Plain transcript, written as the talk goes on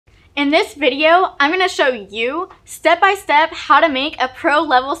In this video, I'm going to show you step by step how to make a pro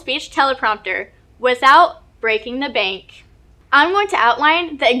level speech teleprompter without breaking the bank. I'm going to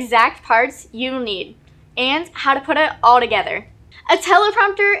outline the exact parts you'll need and how to put it all together. A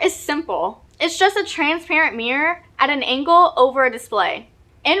teleprompter is simple. It's just a transparent mirror at an angle over a display.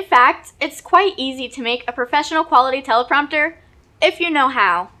 In fact, it's quite easy to make a professional quality teleprompter if you know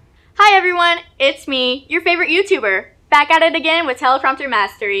how. Hi everyone, it's me, your favorite YouTuber, back at it again with Teleprompter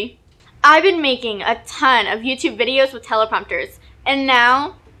Mastery. I've been making a ton of YouTube videos with teleprompters, and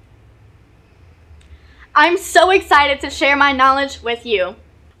now I'm so excited to share my knowledge with you.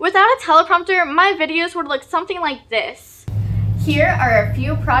 Without a teleprompter, my videos would look something like this. Here are a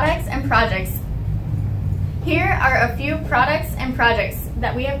few products and projects.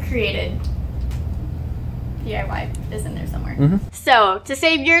 That we have created. DIY is in there somewhere. So, to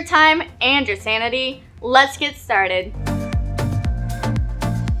save your time and your sanity, let's get started.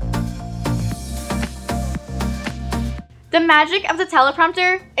 The magic of the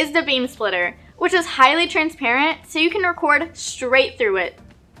teleprompter is the beam splitter, which is highly transparent so you can record straight through it.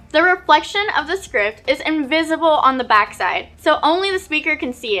 The reflection of the script is invisible on the backside, so only the speaker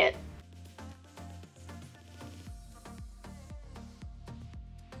can see it.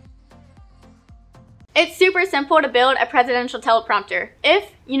 It's super simple to build a presidential teleprompter,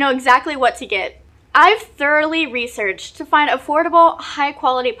 if you know exactly what to get. I've thoroughly researched to find affordable,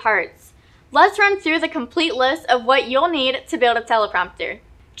 high-quality parts. Let's run through the complete list of what you'll need to build a teleprompter.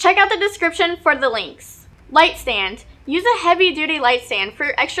 Check out the description for the links. Light stand. Use a heavy-duty light stand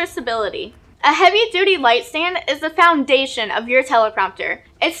for extra stability. A heavy-duty light stand is the foundation of your teleprompter.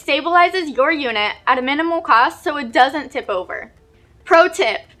 It stabilizes your unit at a minimal cost so it doesn't tip over. Pro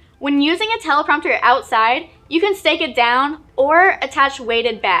tip. When using a teleprompter outside, you can stake it down or attach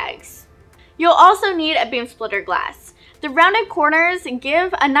weighted bags. You'll also need a beam splitter glass. The rounded corners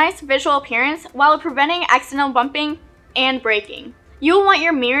give a nice visual appearance while preventing accidental bumping and breaking. You'll want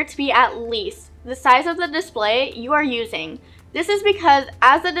your mirror to be at least the size of the display you are using. This is because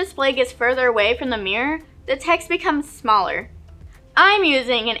as the display gets further away from the mirror, the text becomes smaller. I'm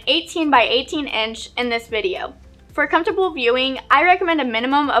using an 18 by 18 inch in this video. For comfortable viewing, I recommend a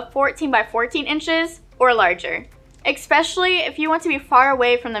minimum of 14 by 14 inches or larger, especially if you want to be far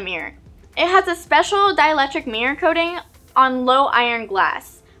away from the mirror. It has a special dielectric mirror coating on low iron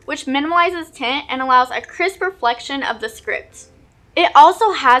glass, which minimalizes tint and allows a crisp reflection of the script. It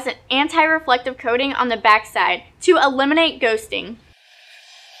also has an anti-reflective coating on the backside to eliminate ghosting.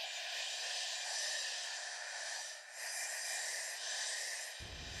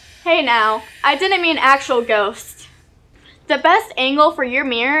 Hey now, I didn't mean actual ghost. The best angle for your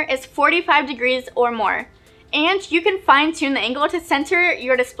mirror is 45 degrees or more, and you can fine-tune the angle to center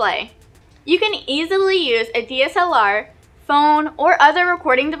your display. You can easily use a DSLR, phone, or other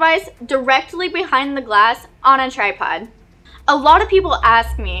recording device directly behind the glass on a tripod. A lot of people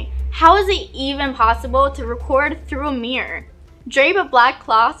ask me, how is it even possible to record through a mirror? Drape a black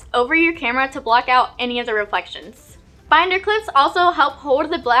cloth over your camera to block out any of the reflections. Binder clips also help hold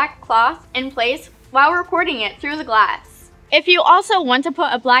the black cloth in place while recording it through the glass. If you also want to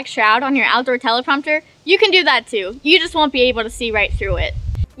put a black shroud on your outdoor teleprompter, you can do that too. You just won't be able to see right through it.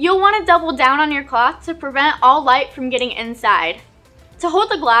 You'll want to double down on your cloth to prevent all light from getting inside. To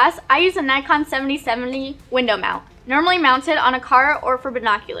hold the glass, I use a Nikon 7070 window mount, normally mounted on a car or for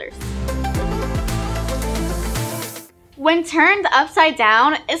binoculars. When turned upside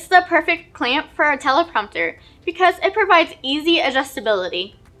down, it's the perfect clamp for a teleprompter because it provides easy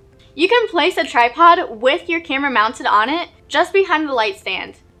adjustability. You can place a tripod with your camera mounted on it just behind the light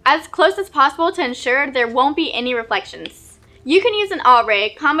stand, as close as possible to ensure there won't be any reflections. You can use an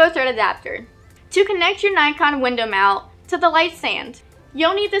Array combo thread adapter to connect your Nikon window mount to the light stand.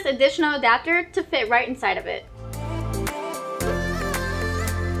 You'll need this additional adapter to fit right inside of it.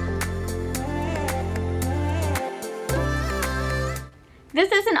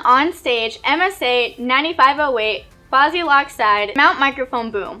 This is an on-stage MSA 9508 Lock side mount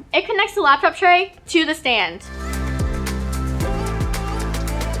microphone boom. It connects the laptop tray to the stand.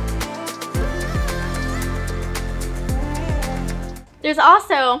 There's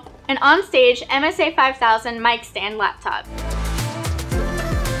also an on-stage MSA 5000 mic stand laptop.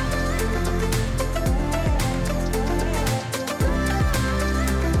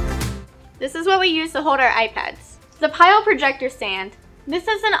 This is what we use to hold our iPads. The pile projector stand. This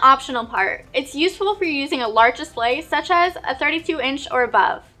is an optional part. It's useful for using a large display such as a 32-inch or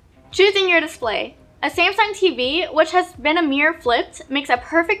above. Choosing your display. A Samsung TV, which has been a mirror flipped, makes a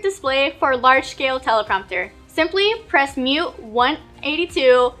perfect display for a large-scale teleprompter. Simply press mute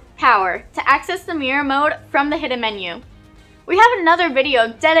 182 power to access the mirror mode from the hidden menu. We have another video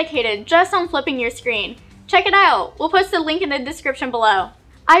dedicated just on flipping your screen. Check it out. We'll post a link in the description below.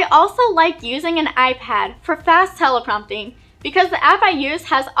 I also like using an iPad for fast teleprompting because the app I use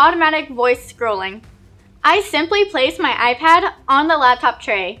has automatic voice scrolling. I simply place my iPad on the laptop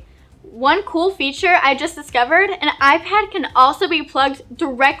tray. One cool feature I just discovered, an iPad can also be plugged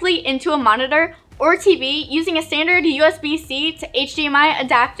directly into a monitor or TV using a standard USB-C to HDMI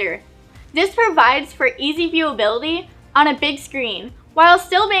adapter. This provides for easy viewability on a big screen, while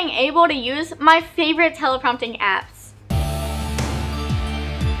still being able to use my favorite teleprompting apps.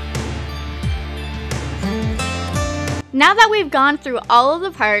 Now that we've gone through all of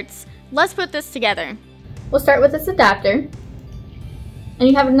the parts, let's put this together. We'll start with this adapter, and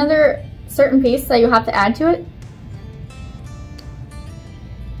you have another certain piece that you have to add to it.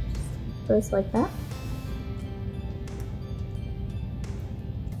 Goes like that.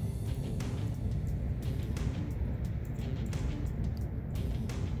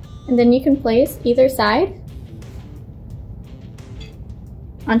 And then you can place either side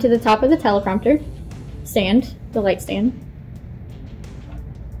onto the top of the teleprompter stand, the light stand.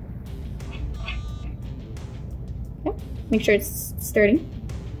 Okay. Make sure it's sturdy.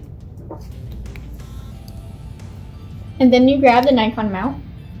 And then you grab the Nikon mount.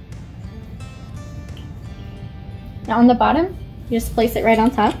 Now on the bottom, you just place it right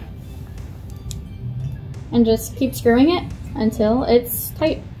on top and just keep screwing it until it's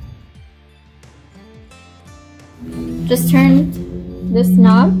tight. Just turn this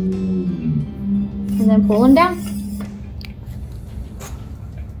knob and then pull them down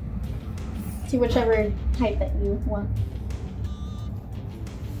to whichever height that you want.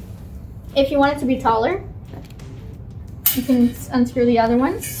 If you want it to be taller, you can unscrew the other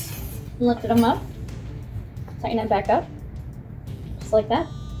ones, lift them up, tighten it back up, just like that.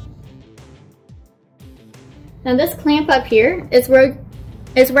 Now this clamp up here is where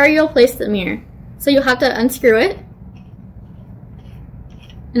you'll place the mirror. So you'll have to unscrew it,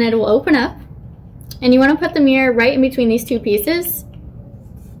 and it will open up. And you want to put the mirror right in between these two pieces.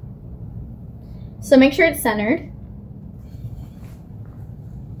 So make sure it's centered.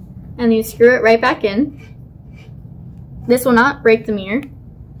 And you screw it right back in. This will not break the mirror,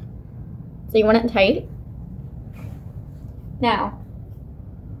 so you want it tight. Now,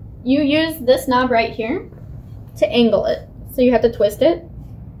 you use this knob right here to angle it. So you have to twist it,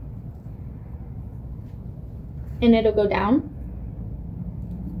 and it'll go down.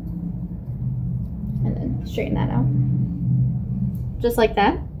 And then straighten that out. Just like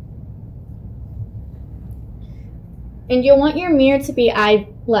that. And you'll want your mirror to be eye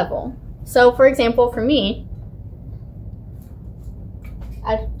level. So for example, for me,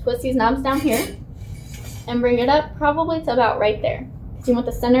 I twist these knobs down here and bring it up probably to about right there. Because you want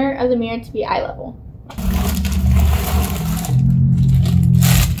the center of the mirror to be eye level.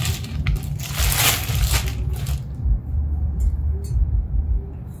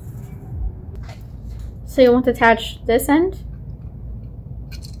 So you'll want to attach this end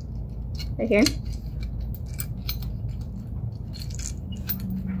right here.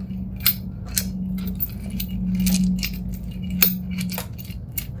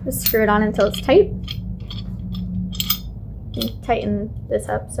 Just screw it on until it's tight. And tighten this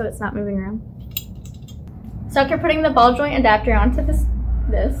up so it's not moving around. So after putting the ball joint adapter onto this,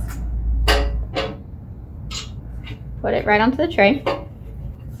 put it right onto the tray.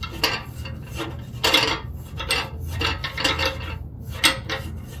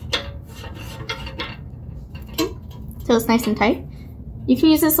 So it's nice and tight. You can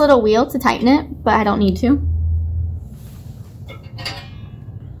use this little wheel to tighten it, but I don't need to.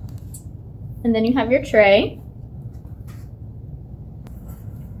 And then you have your tray.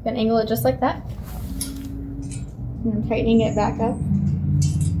 You can angle it just like that. And I'm tightening it back up.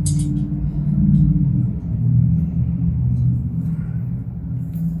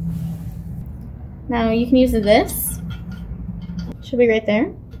 Now you can use this. It should be right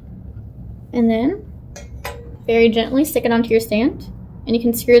there. And then very gently stick it onto your stand, and you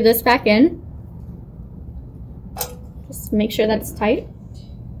can screw this back in. Just make sure that's tight.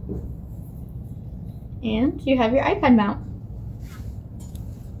 And you have your iPad mount.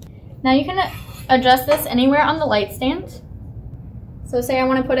 Now you can adjust this anywhere on the light stand. So say I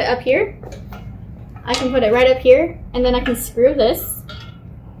want to put it up here. I can put it right up here, and then I can screw this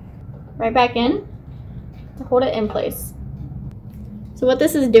right back in to hold it in place. So what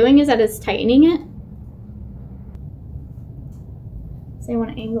this is doing is that it's tightening it. So you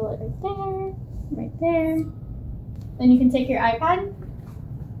want to angle it right there. Then you can take your iPad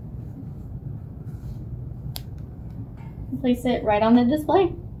and place it right on the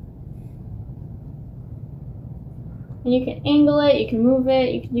display. And you can angle it, you can move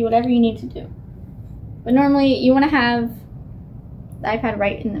it, you can do whatever you need to do. But normally you want to have the iPad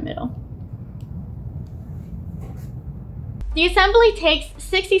right in the middle. The assembly takes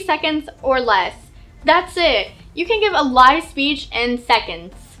 60 seconds or less. That's it. You can give a live speech in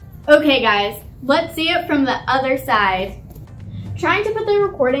seconds. Okay guys, let's see it from the other side. Trying to put the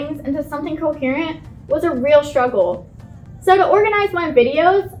recordings into something coherent was a real struggle. So to organize my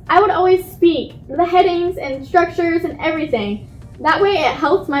videos, I would always speak the headings and structures and everything. That way it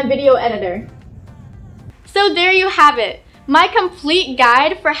helps my video editor. So there you have it, my complete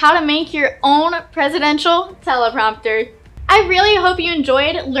guide for how to make your own presidential teleprompter. I really hope you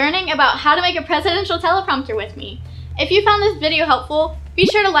enjoyed learning about how to make a presidential teleprompter with me. If you found this video helpful, be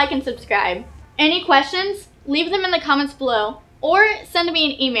sure to like and subscribe. Any questions? Leave them in the comments below or send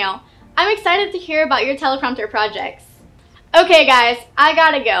me an email. I'm excited to hear about your teleprompter projects. Okay guys, I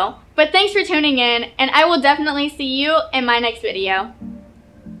gotta go, but thanks for tuning in and I will definitely see you in my next video.